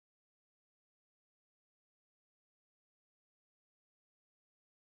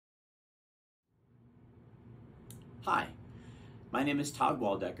Hi, my name is Todd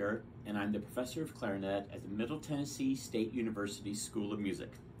Waldecker, and I'm the professor of clarinet at the Middle Tennessee State University School of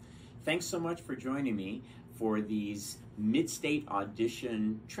Music. Thanks so much for joining me for these Midstate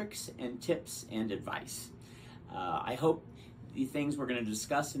audition tricks and tips and advice. I hope the things we're going to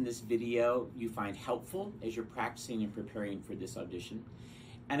discuss in this video you find helpful as you're practicing and preparing for this audition.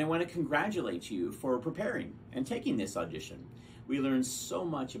 And I want to congratulate you for preparing and taking this audition. We learn so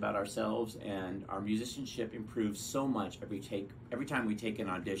much about ourselves, and our musicianship improves so much every time we take an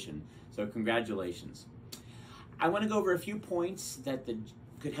audition. So congratulations. I want to go over a few points that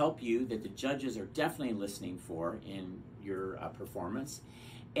could help you, that the judges are definitely listening for in your performance.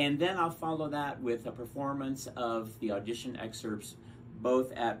 And then I'll follow that with a performance of the audition excerpts,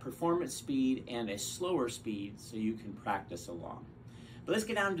 both at performance speed and a slower speed, so you can practice along. But let's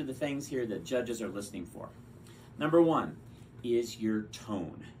get down to the things here that judges are listening for. Number one is your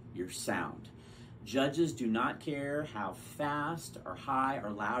tone, your sound. Judges do not care how fast or high or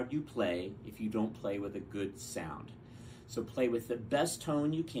loud you play if you don't play with a good sound. So play with the best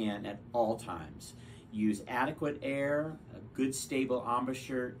tone you can at all times. Use adequate air, a good stable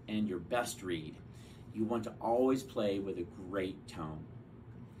embouchure, and your best reed. You want to always play with a great tone.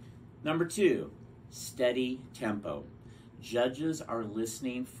 Number two, steady tempo. Judges are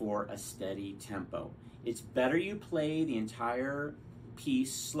listening for a steady tempo. It's better you play the entire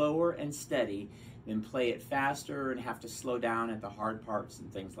piece slower and steady than play it faster and have to slow down at the hard parts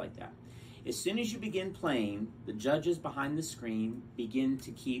and things like that. As soon as you begin playing, the judges behind the screen begin to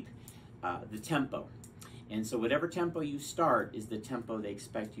keep the tempo. And so whatever tempo you start is the tempo they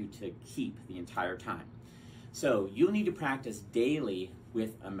expect you to keep the entire time. So you'll need to practice daily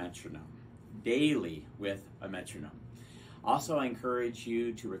with a metronome. Daily with a metronome. Also, I encourage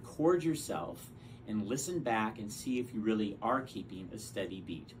you to record yourself and listen back and see if you really are keeping a steady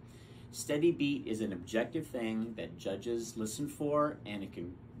beat. Steady beat is an objective thing that judges listen for, and it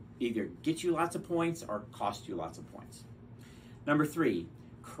can either get you lots of points or cost you lots of points. Number three,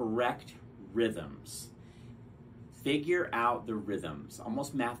 correct rhythms. Figure out the rhythms,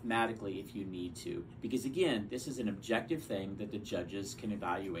 almost mathematically if you need to, because again, this is an objective thing that the judges can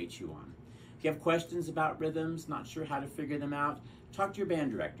evaluate you on. If you have questions about rhythms, not sure how to figure them out, talk to your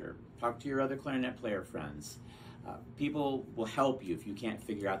band director, talk to your other clarinet player friends. People will help you if you can't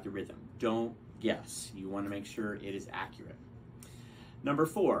figure out the rhythm. Don't guess. You want to make sure it is accurate. Number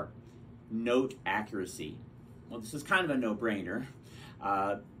four, note accuracy. Well, this is kind of a no-brainer.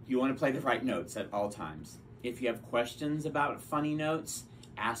 You want to play the right notes at all times. If you have questions about funny notes,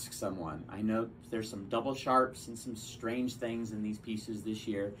 ask someone. I know there's some double sharps and some strange things in these pieces this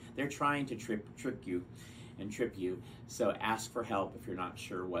year. They're trying to trick you and trip you, so ask for help if you're not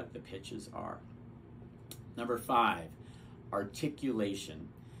sure what the pitches are. Number five, articulation.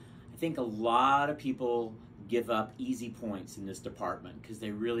 I think a lot of people give up easy points in this department because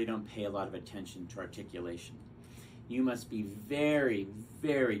they really don't pay a lot of attention to articulation. You must be very,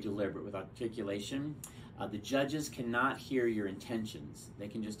 very deliberate with articulation. The judges cannot hear your intentions. They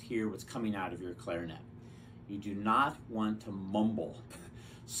can just hear what's coming out of your clarinet. You do not want to mumble.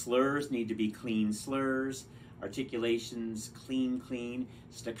 Slurs need to be clean slurs, articulations clean,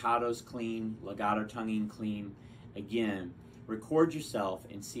 staccatos clean, legato tonguing clean. Again, record yourself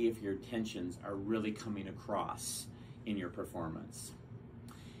and see if your intentions are really coming across in your performance.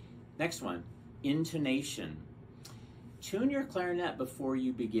 Next one, intonation. Tune your clarinet before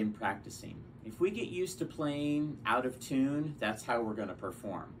you begin practicing. If we get used to playing out of tune, that's how we're going to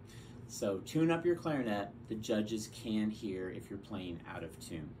perform. So tune up your clarinet. The judges can hear if you're playing out of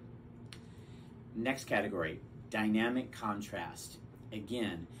tune. Next category, dynamic contrast.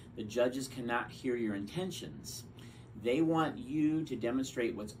 Again, the judges cannot hear your intentions. They want you to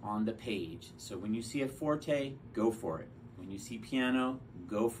demonstrate what's on the page. So when you see a forte, go for it. When you see piano,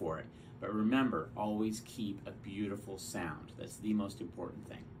 go for it. But remember, always keep a beautiful sound. That's the most important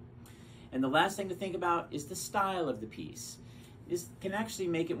thing. And the last thing to think about is the style of the piece. This can actually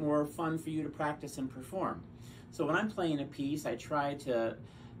make it more fun for you to practice and perform. So when I'm playing a piece, I try to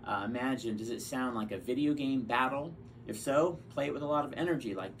imagine, does it sound like a video game battle? If so, play it with a lot of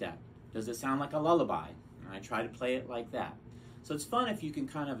energy like that. Does it sound like a lullaby? And I try to play it like that. So it's fun if you can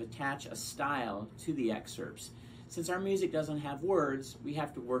kind of attach a style to the excerpts. Since our music doesn't have words, we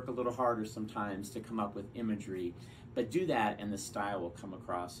have to work a little harder sometimes to come up with imagery. But do that and the style will come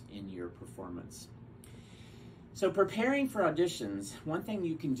across in your performance. So preparing for auditions, one thing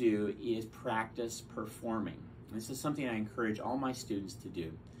you can do is practice performing. This is something I encourage all my students to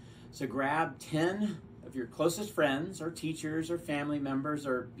do. So grab 10 of your closest friends or teachers or family members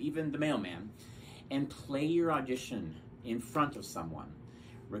or even the mailman and play your audition in front of someone.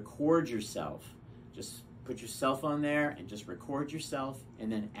 Record yourself. Just put your cell phone there and just record yourself,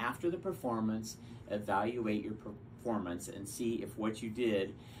 and then after the performance, evaluate your performance and see if what you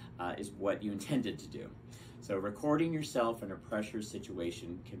did is what you intended to do. So recording yourself in a pressure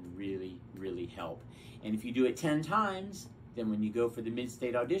situation can really, really help. And if you do it 10 times, then when you go for the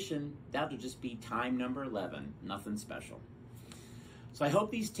Midstate audition, that'll just be time number 11, nothing special. So I hope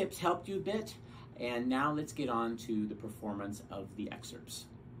these tips helped you a bit, and now let's get on to the performance of the excerpts.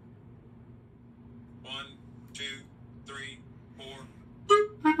 1, 2, 3, 4.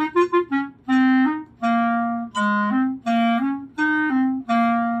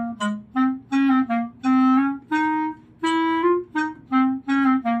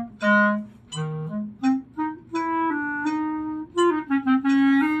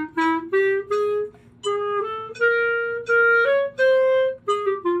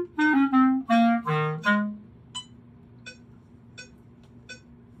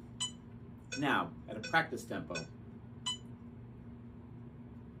 Now, at a practice tempo.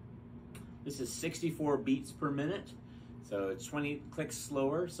 This is 64 beats per minute, so it's 20 clicks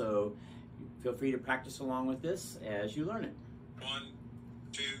slower, so feel free to practice along with this as you learn it. 1,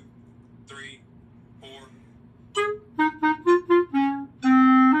 2, 3, 4.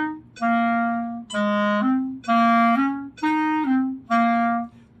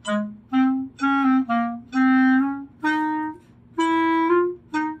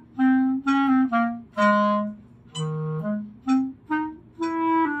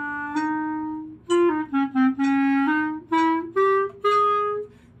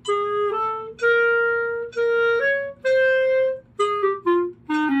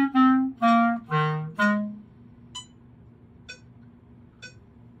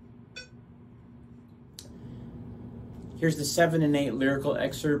 Here's the 7 and 8 lyrical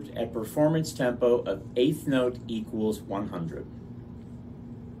excerpt at performance tempo of 8th note equals 100.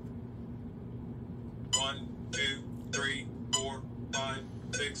 1, 2, 3, 4, 5,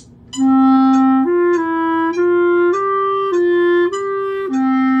 6.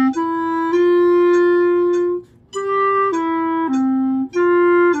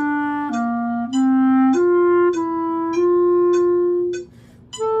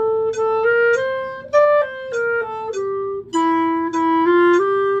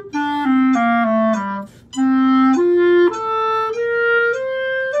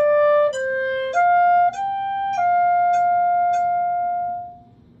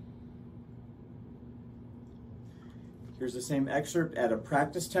 Here's the same excerpt at a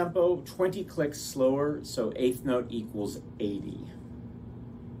practice tempo, 20 clicks slower, so 8th note equals 80.